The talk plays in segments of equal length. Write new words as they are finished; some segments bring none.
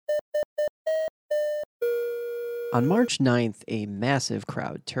On March 9th, a massive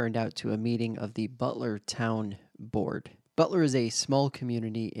crowd turned out to a meeting of the Butler Town Board. Butler is a small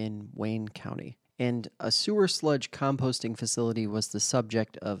community in Wayne County, and a sewer sludge composting facility was the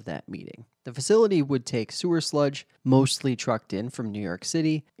subject of that meeting. The facility would take sewer sludge, mostly trucked in from New York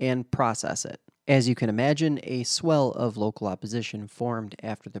City, and process it. As you can imagine, a swell of local opposition formed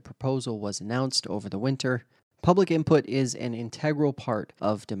after the proposal was announced over the winter. Public input is an integral part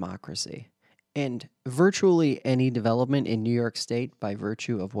of democracy. And virtually any development in New York State, by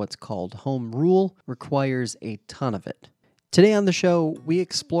virtue of what's called home rule, requires a ton of it. Today on the show, we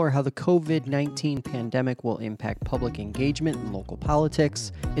explore how the COVID-19 pandemic will impact public engagement in local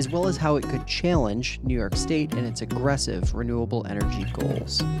politics, as well as how it could challenge New York State and its aggressive renewable energy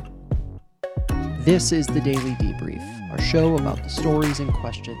goals. This is the Daily Debrief, our show about the stories and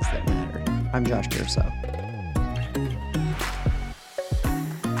questions that matter. I'm Josh Pearso.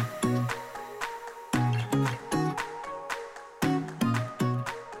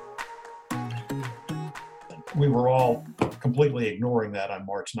 We were all completely ignoring that on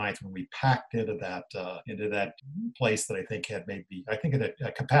March 9th when we packed into that place that I think had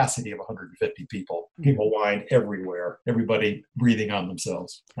a capacity of 150 people. People whined everywhere, everybody breathing on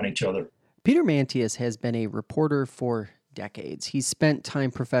themselves, on each other. Peter Mantius has been a reporter for decades. He's spent time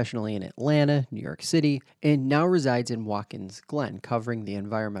professionally in Atlanta, New York City, and now resides in Watkins Glen, covering the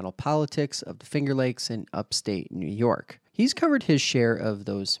environmental politics of the Finger Lakes in upstate New York. He's covered his share of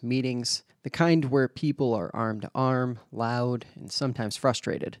those meetings, the kind where people are arm to arm, loud, and sometimes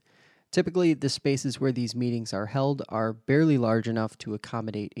frustrated. Typically, the spaces where these meetings are held are barely large enough to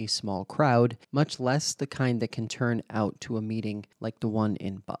accommodate a small crowd, much less the kind that can turn out to a meeting like the one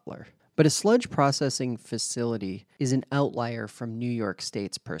in Butler. But a sludge processing facility is an outlier from New York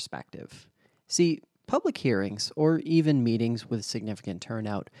State's perspective. See, public hearings, or even meetings with significant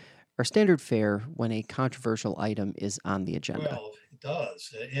turnout, are standard fare when a controversial item is on the agenda. Well, it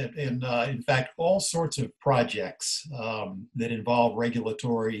does. And in fact, all sorts of projects that involve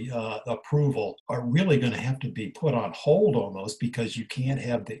regulatory approval are really going to have to be put on hold almost, because you can't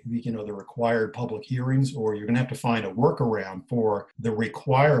have the required public hearings, or you're going to have to find a workaround for the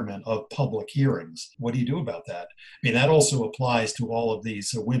requirement of public hearings. What do you do about that? I mean, that also applies to all of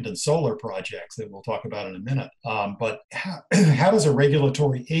these wind and solar projects that we'll talk about in a minute. But how does a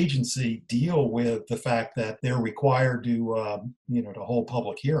regulatory agency deal with the fact that they're required to hold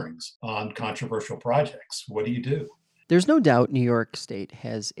public hearings on controversial projects? What do you do? There's no doubt New York State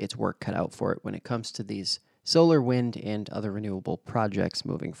has its work cut out for it when it comes to these solar, wind, and other renewable projects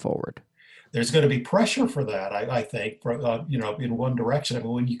moving forward. There's going to be pressure for that, I think, in one direction. I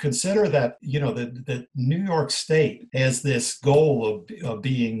mean, when you consider that, that New York State has this goal of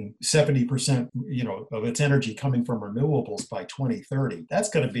being 70%, of its energy coming from renewables by 2030, that's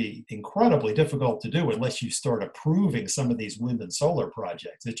going to be incredibly difficult to do unless you start approving some of these wind and solar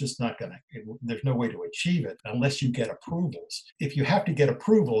projects. It's just not going to. There's no way to achieve it unless you get approvals. If you have to get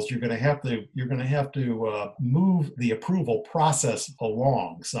approvals, you're going to have to move the approval process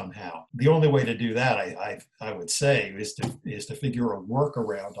along somehow. The only way to do that, I would say, is to figure a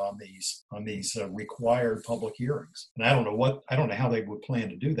workaround on these required public hearings. And I don't know how they would plan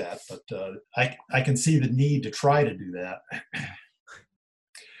to do that, but I can see the need to try to do that.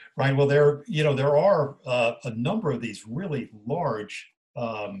 Right. Well, there are a number of these really large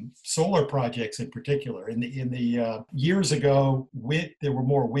solar projects in particular. In the years ago, there were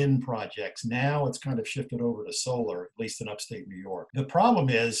more wind projects. Now it's kind of shifted over to solar, at least in upstate New York. The problem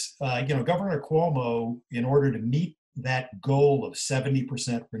is, Governor Cuomo, in order to meet that goal of 70%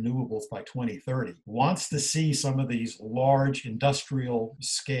 renewables by 2030, wants to see some of these large industrial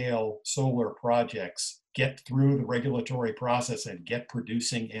scale solar projects get through the regulatory process and get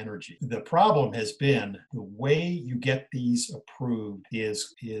producing energy. The problem has been the way you get these approved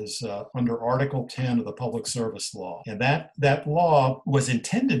is under Article 10 of the Public Service Law. And that law was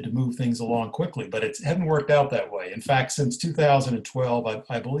intended to move things along quickly, but it hasn't worked out that way. In fact, since 2012,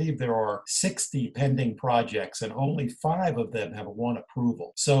 I believe there are 60 pending projects and only 5 of them have won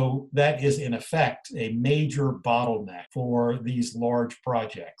approval. So that is in effect a major bottleneck for these large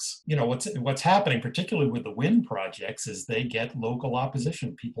projects. What's happening, particularly with the wind projects, is they get local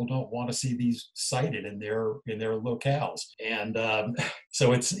opposition. People don't want to see these sited in their locales, and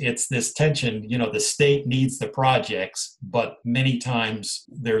so it's this tension. The state needs the projects, but many times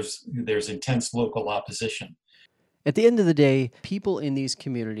there's intense local opposition. At the end of the day, people in these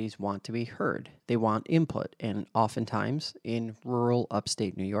communities want to be heard. They want input, and oftentimes, in rural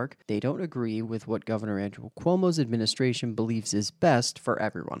upstate New York, they don't agree with what Governor Andrew Cuomo's administration believes is best for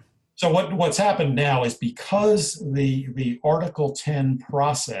everyone. So what's happened now is because the Article 10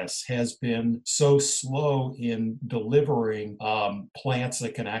 process has been so slow in delivering plants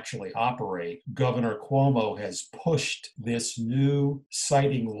that can actually operate, Governor Cuomo has pushed this new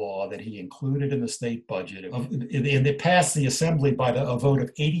siting law that he included in the state budget. And it passed the Assembly by a vote of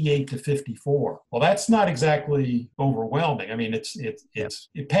 88 to 54. Well, that's not exactly overwhelming. I mean,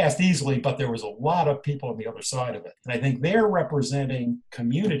 it passed easily, but there was a lot of people on the other side of it. And I think they're representing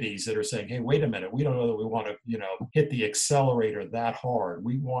communities that are saying, hey, wait a minute, we don't know that we want to, hit the accelerator that hard.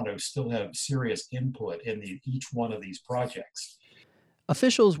 We want to still have serious input in each one of these projects.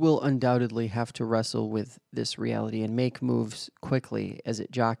 Officials will undoubtedly have to wrestle with this reality and make moves quickly as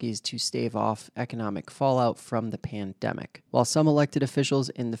it jockeys to stave off economic fallout from the pandemic. While some elected officials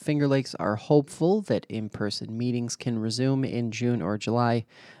in the Finger Lakes are hopeful that in-person meetings can resume in June or July,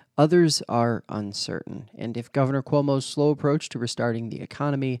 others are uncertain. And if Governor Cuomo's slow approach to restarting the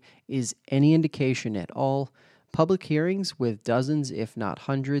economy is any indication at all, public hearings with dozens, if not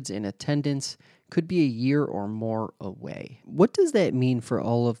hundreds, in attendance could be a year or more away. What does that mean for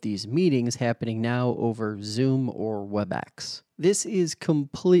all of these meetings happening now over Zoom or WebEx? This is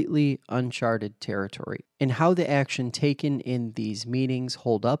completely uncharted territory, and how the action taken in these meetings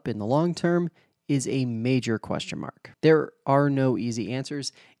hold up in the long term is a major question mark. There are no easy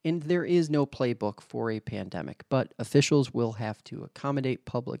answers, and there is no playbook for a pandemic, but officials will have to accommodate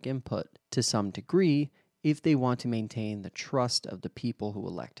public input to some degree if they want to maintain the trust of the people who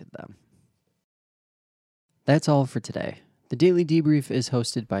elected them. That's all for today. The Daily Debrief is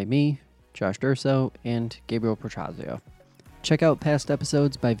hosted by me, Josh Durso, and Gabriel Procazio. Check out past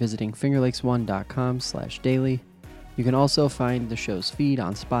episodes by visiting fingerlakes1.com/daily. You can also find the show's feed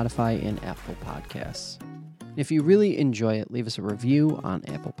on Spotify and Apple Podcasts. If you really enjoy it, leave us a review on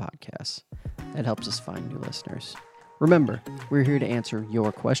Apple Podcasts. That helps us find new listeners. Remember, we're here to answer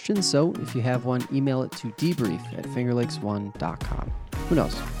your questions, so if you have one, email it to debrief@fingerlakes1.com. Who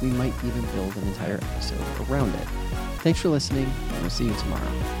knows? We might even build an entire episode around it. Thanks for listening, and we'll see you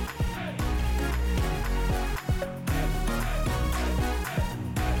tomorrow.